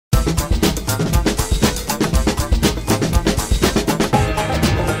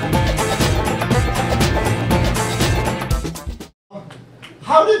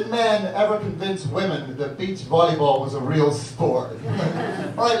men ever convince women that beach volleyball was a real sport?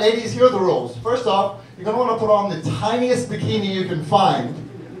 All right, ladies, here are the rules. First off, you're going to want to put on the tiniest bikini you can find.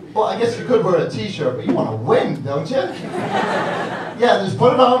 Well, I guess you could wear a t-shirt, but you want to win, don't you? Yeah, just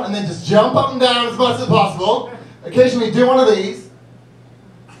put it on and then just jump up and down as much as possible. Occasionally do one of these.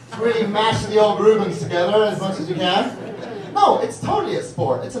 Really mash the old Rubens together as much as you can. No, it's totally a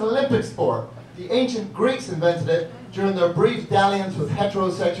sport. It's an Olympic sport. The ancient Greeks invented it during their brief dalliance with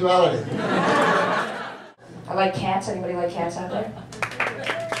heterosexuality. I like cats. Anybody like cats out there?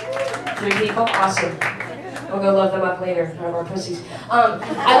 3 people? Awesome. We'll go love them up later. None of our pussies.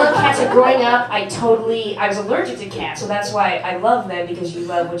 I love cats, and growing up, I was allergic to cats, so that's why I love them, because you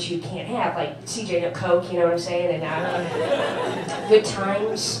love what you can't have, like CJ and Coke, you know what I'm saying? And Good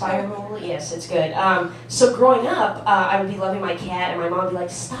Times, Spiral, yes, it's good. So growing up, I would be loving my cat, and my mom would be like,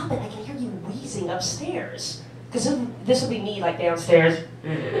 stop it, I can hear you wheezing upstairs. Because this would be me, like, downstairs.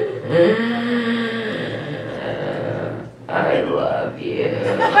 I love you.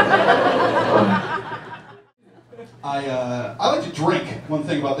 I like to drink. One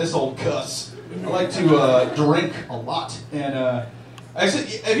thing about this old cuss, I like to drink a lot. And I said,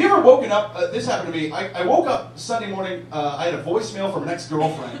 have you ever woken up? This happened to me. I woke up Sunday morning. I had a voicemail from an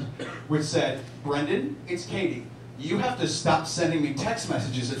ex-girlfriend which said, "Brendan, it's Katie. You have to stop sending me text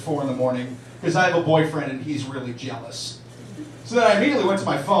messages at 4 in the morning because I have a boyfriend and he's really jealous." So then I immediately went to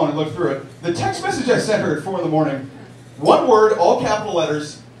my phone and looked through it. The text message I sent her at 4 in the morning, one word, all capital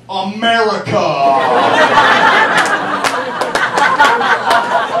letters, America.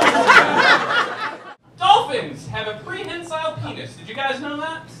 Dolphins have a prehensile penis. Did you guys know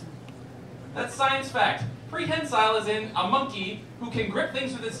that? That's science fact. Prehensile is in a monkey who can grip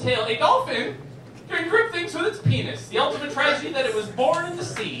things with its tail. A dolphin can grip things with its penis. The ultimate tragedy that it was born in the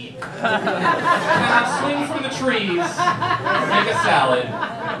sea. Cannot swing from the trees or make a salad.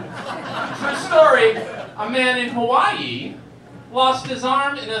 True story, a man in Hawaii lost his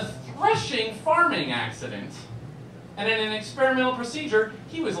arm in a threshing farming accident. And in an experimental procedure,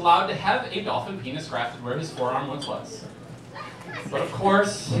 he was allowed to have a dolphin penis grafted where his forearm once was. But of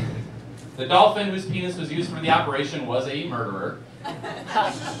course, the dolphin whose penis was used for the operation was a murderer.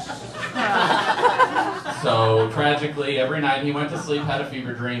 So, tragically, every night he went to sleep, had a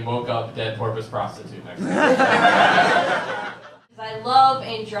fever dream, woke up, dead porpoise prostitute next to him. I love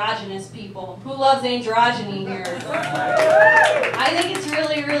androgynous people. Who loves androgyny here? I think it's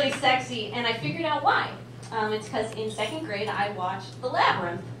really, really sexy, and I figured out why. It's because in 2nd grade I watched The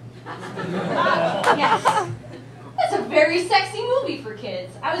Labyrinth. Yes. That's a very sexy movie for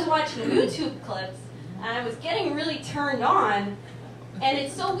kids. I was watching YouTube clips, and I was getting really turned on. And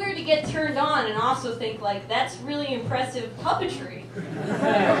it's so weird to get turned on and also think, like, that's really impressive puppetry.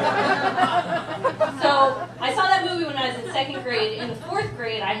 So I saw that movie when I was in 2nd grade. In 4th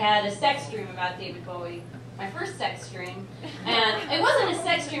grade, I had a sex dream about David Bowie. My first sex dream. And it wasn't a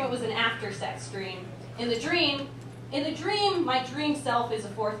sex dream, it was an after-sex dream. In the dream, my dream self is a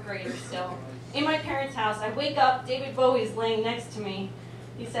 4th grader still. In my parents' house, I wake up, David Bowie is laying next to me.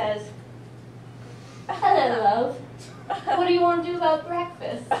 He says, "Hello, love. What do you want to do about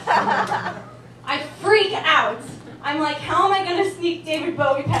breakfast?" I freak out. I'm like, how am I going to sneak David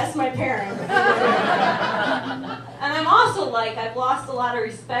Bowie past my parents? And I'm also like, I've lost a lot of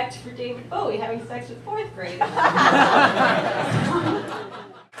respect for David Bowie having sex with 4th graders.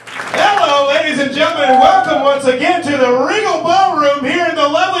 Hello, ladies and gentlemen, and welcome once again to the Regal Ballroom here in the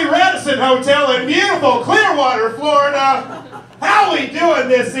lovely Radisson Hotel in beautiful Clearwater, Florida. How we doing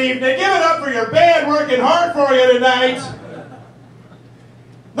this evening? Give it up for your band working hard for you tonight.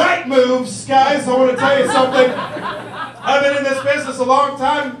 Night moves, guys. I want to tell you something. I've been in this business a long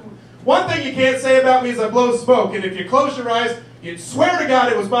time. One thing you can't say about me is I blow smoke, and if you close your eyes, you'd swear to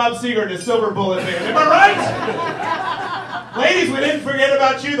God it was Bob Seger and his Silver Bullet Band. Am I right? Ladies, we didn't forget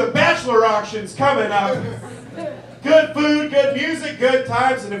about you. The Bachelor Auction's coming up. Good food, good music, good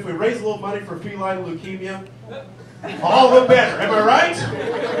times, and if we raise a little money for feline leukemia, all the better. Am I right?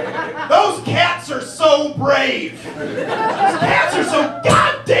 Those cats are so brave. Those cats are so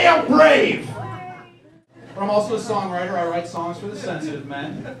goddamn brave. But I'm also a songwriter. I write songs for the sensitive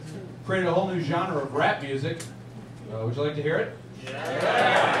men. Created a whole new genre of rap music. Would you like to hear it?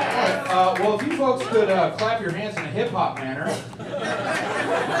 Yeah. Well, if you folks could clap your hands in a hip-hop manner.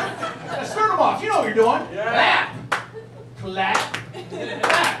 Start them off. You know what you're doing. Yeah. Clap. Clap.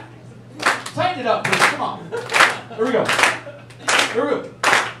 Clap. Tighten it up, please. Come on. Here we go. Here we go.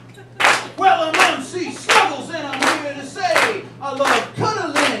 Well, I'm MC Snuggles, and I'm here to say I love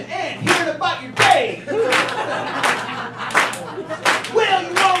cuddling and hearing about your day. Well,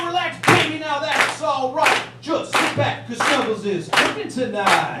 you all relax, baby. Now that's all right. Just sit back, 'cause Snuggles is cooking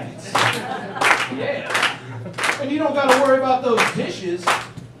tonight.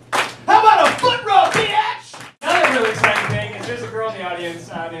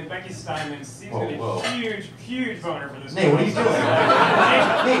 Mr. Nate, what are you doing?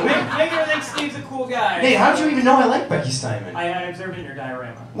 Nate, Make her think Steve's a cool guy. Nate, how did you even know I like Becky Steinman? I observed in your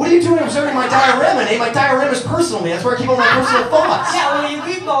diorama. What are you doing observing my diorama, Nate? My diorama is personal to me. That's where I keep all my personal thoughts. Yeah, well, you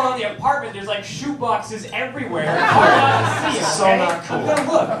leave them all around the apartment. There's like shoe boxes everywhere. It's hard not to see them, So okay? not cool. I'm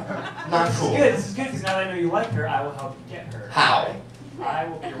gonna look. Not cool. This is good because now that I know you like her, I will help you get her. How? I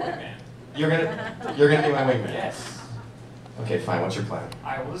will be your wingman. You're gonna be my wingman. Yes. Okay, fine. What's your plan?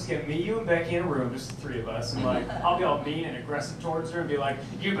 I will just get me, you, and Becky in a room, just the three of us, and like, I'll be all mean and aggressive towards her and be like,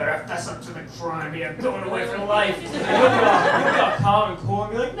 you better fess up to the crime, you're going away for life. And you'll be all calm and cool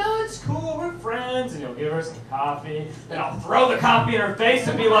and be like, no, it's cool, we're friends. And you'll give her some coffee. Then I'll throw the coffee in her face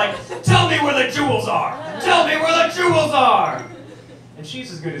and be like, tell me where the jewels are! Tell me where the jewels are! And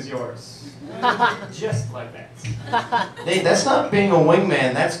she's as good as yours. Just like that. Nate, that's not being a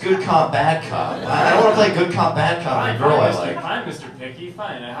wingman. That's good cop, bad cop. I don't want to play good cop, bad cop with a girl I like. Fine, Mr. Picky,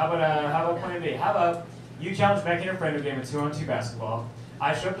 fine. How about plan B? How about you challenge Becky and her friend to a game of 2-on-2 basketball?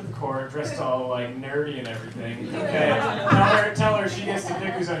 I show up to the court, dressed all like nerdy and everything. Okay, tell her she gets to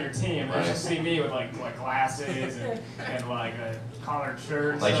pick who's on your team. And she'll see me with like glasses and like a collared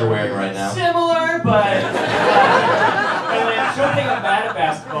shirt. Like you're wearing right now. Similar, but and then she'll think I'm bad at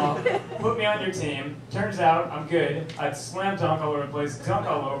basketball. Put me on your team. Turns out I'm good. I'd slam dunk all over the place, dunk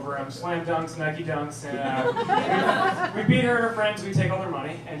all over him, slam dunks, Nike dunks, and we beat her and her friends. We take all their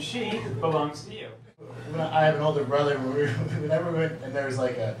money, and she belongs to you. I have an older brother. Whenever we went and there was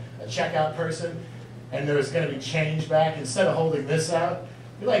like a checkout person, and there was going to be change back, instead of holding this out,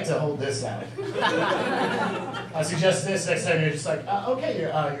 we like to hold this out. I suggest this next time. You're just like, okay,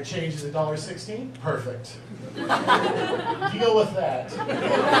 your change is $1.16. Perfect. Deal with that.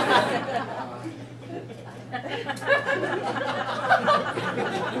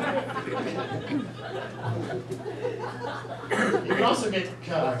 You can also get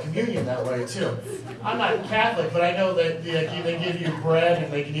communion that way too. I'm not Catholic, but I know that they give you bread,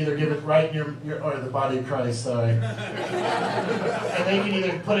 and they can either give it right in your or the body of Christ, sorry. And they can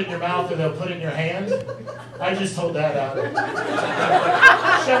either put it in your mouth or they'll put it in your hand. I just hold that out.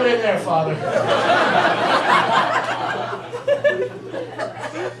 Shove it in there, Father.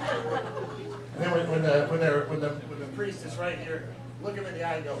 And then when the priest is right here, look him in the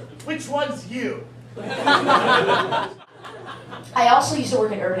eye and go, which one's you? I also used to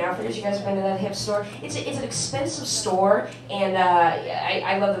work at Urban Outfitters. You guys have been to that hip store? It's an expensive store, and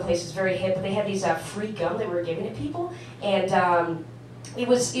I love the place. It's very hip. But they had these free gum that we were giving to people, and it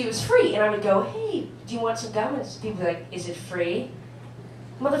was free. And I would go, hey, do you want some gum? And people would be like, is it free?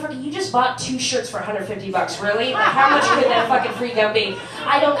 Motherfucker, you just bought 2 shirts for $150. Really? Like, how much could that fucking free gum be?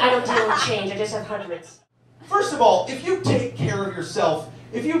 I don't deal with change. I just have hundreds. First of all, if you take care of yourself,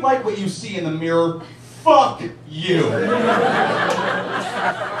 if you like what you see in the mirror, fuck you.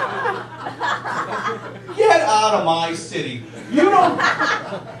 Get out of my city. You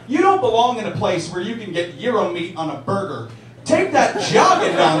don't belong in a place where you can get gyro meat on a burger. Take that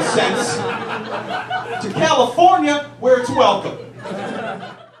jogging nonsense to California, where it's welcome.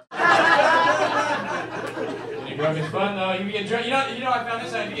 Drunk is fun though. You can get drunk. You know I found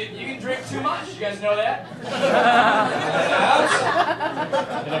this out. You can drink too much. You guys know that?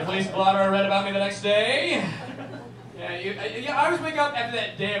 Did a police blotter read about me the next day? Yeah, I always wake up after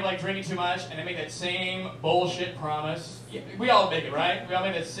that day of like drinking too much, and I make that same bullshit promise. We all make it, right? We all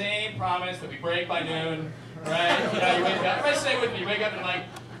make that same promise that we break by noon, right? You wake up. Everybody say it with me. You wake up and like,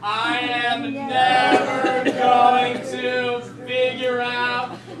 I am never going to figure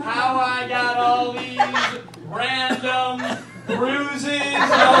out how I got all these random bruises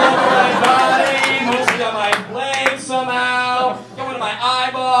all over my body, mostly on my leg somehow, going to my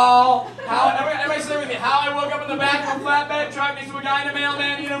eyeball. Everybody say with me, how I woke up in the back of a flatbed truck next to a guy in a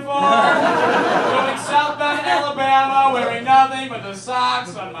mailman uniform, going southbound to Alabama, wearing nothing but the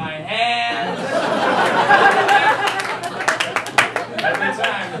socks on my hands. Every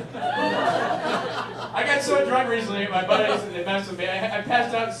time. I got so drunk recently, my buddies, they messed with me. I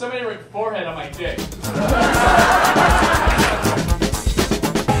passed out so many forehead on my dick.